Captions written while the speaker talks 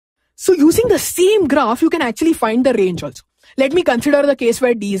So using the same graph, you can actually find the range also. Let me consider the case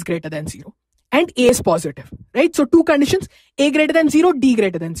where D is greater than 0 and A is positive, right? So two conditions, A greater than 0, D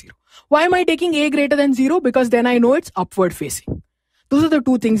greater than 0. Why am I taking A greater than 0? Because then I know it's upward facing. Those are the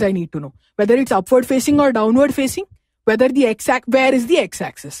two things I need to know. Whether it's upward facing or downward facing, where is the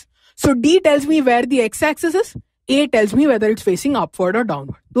x-axis. So D tells me where the x-axis is, A tells me whether it's facing upward or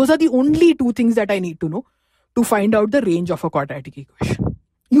downward. Those are the only two things that I need to know to find out the range of a quadratic equation.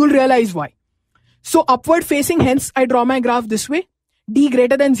 You'll realize why. So upward facing, hence I draw my graph this way. D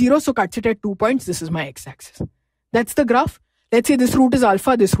greater than 0, so cuts it at 2 points. This is my x-axis. That's the graph. Let's say this root is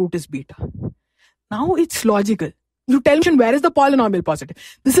alpha, this root is beta. Now it's logical. You tell me where is the polynomial positive?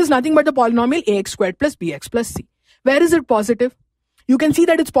 This is nothing but the polynomial ax squared plus bx plus c. Where is it positive? You can see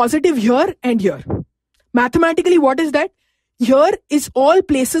that it's positive here and here. Mathematically, what is that? Here is all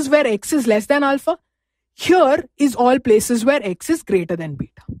places where x is less than alpha. Here is all places where x is greater than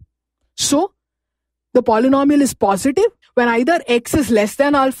beta. So, the polynomial is positive when either x is less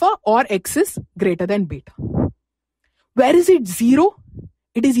than alpha or x is greater than beta. Where is it 0?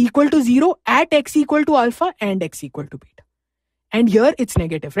 It is equal to 0 at x equal to alpha and x equal to beta. And here it's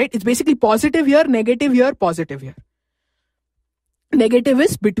negative, right? It's basically positive here, positive here. Negative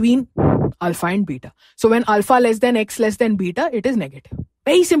is between alpha and beta. So when alpha less than x less than beta, it is negative.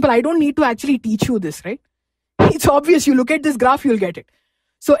 Very simple. I don't need to actually teach you this, right? It's obvious. You look at this graph, you'll get it.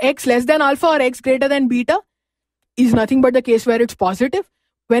 So x less than alpha or x greater than beta is nothing but the case where it's positive.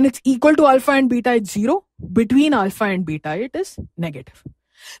 When it's equal to alpha and beta, it's 0. Between alpha and beta, it is negative.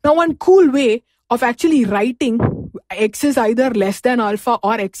 Now, one cool way of actually writing x is either less than alpha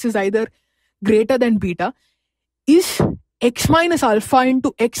or x is either greater than beta is x minus alpha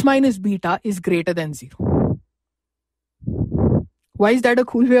into x minus beta is greater than 0. Why is that a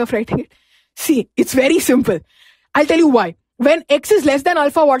cool way of writing it? See, it's very simple. I'll tell you why. When x is less than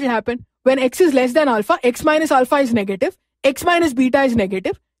alpha, what will happen? When x is less than alpha, x minus alpha is negative, x minus beta is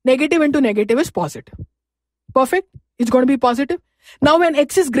negative, negative into negative is positive. Perfect? It's going to be positive. Now when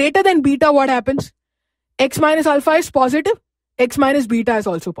x is greater than beta, what happens? X minus alpha is positive, x minus beta is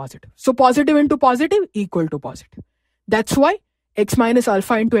also positive. So positive into positive equal to positive. That's why x minus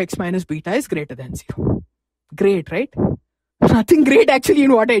alpha into x minus beta is greater than 0. Great, right? Nothing great actually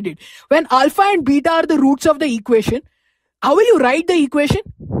in what I did. When alpha and beta are the roots of the equation, how will you write the equation?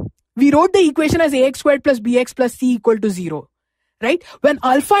 We wrote the equation as ax squared plus bx plus c equal to 0. Right? When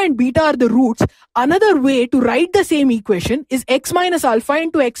alpha and beta are the roots, another way to write the same equation is x minus alpha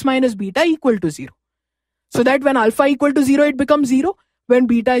into x minus beta equal to 0. So that when alpha equal to 0, it becomes 0. When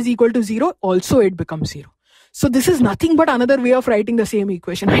beta is equal to 0, also it becomes 0. So this is nothing but another way of writing the same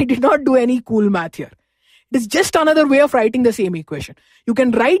equation. I did not do any cool math here. It is just another way of writing the same equation. You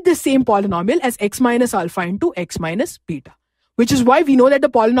can write the same polynomial as x minus alpha into x minus beta, which is why we know that the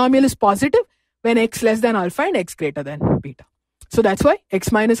polynomial is positive when x less than alpha and x greater than beta. So that's why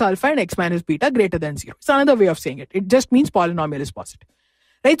x minus alpha and x minus beta greater than 0. It's another way of saying it. It just means polynomial is positive.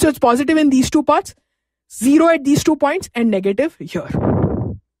 Right? So it's positive in these two parts, 0 at these 2 points and negative here.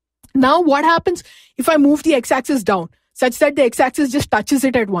 Now what happens if I move the x-axis down such that the x-axis just touches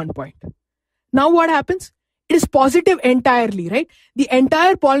it at 1 point? Now what happens? It is positive entirely, right? The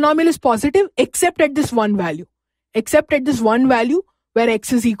entire polynomial is positive except at this one value. Except at this one value where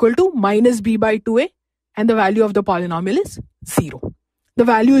x is equal to minus b by 2a and the value of the polynomial is 0. The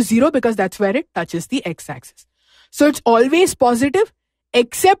value is 0 because that's where it touches the x-axis. So it's always positive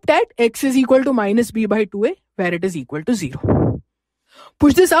except at x is equal to minus b by 2a where it is equal to 0.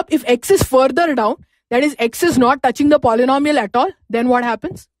 Push this up. If x is further down, that is x is not touching the polynomial at all, then what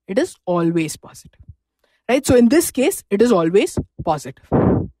happens? It is always positive. Right? So in this case, it is always positive.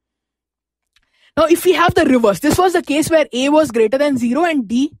 Now, if we have the reverse, this was the case where a was greater than 0 and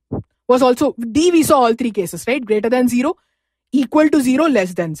d was also, d we saw all three cases, right? Greater than 0, equal to 0,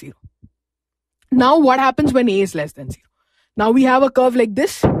 less than 0. Now, what happens when a is less than 0? Now, we have a curve like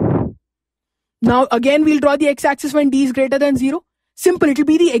this. Now, again, we'll draw the x-axis when d is greater than 0. Simple, it will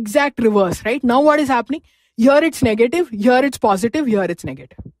be the exact reverse, right? Now, what is happening? Here it's negative, here it's positive, here it's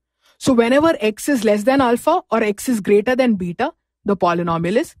negative. So, whenever x is less than alpha or x is greater than beta, the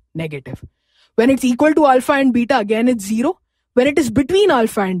polynomial is negative. When it's equal to alpha and beta, again it's 0. When it is between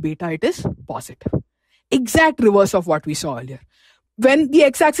alpha and beta, it is positive. Exact reverse of what we saw earlier. When the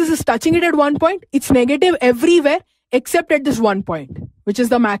x-axis is touching it at 1 point, it's negative everywhere except at this 1 point, which is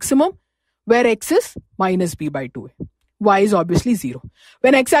the maximum where x is minus b by 2a. Y is obviously 0.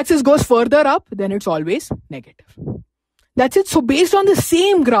 When x-axis goes further up, then it's always negative. That's it. So based on the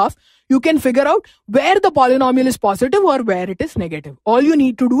same graph, you can figure out where the polynomial is positive or where it is negative. All you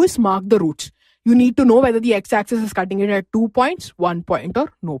need to do is mark the roots. You need to know whether the x-axis is cutting it at 2 points, 1 point,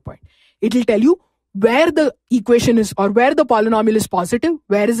 or no point. It will tell you where the equation is or where the polynomial is positive,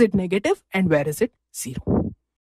 where is it negative, and where is it 0.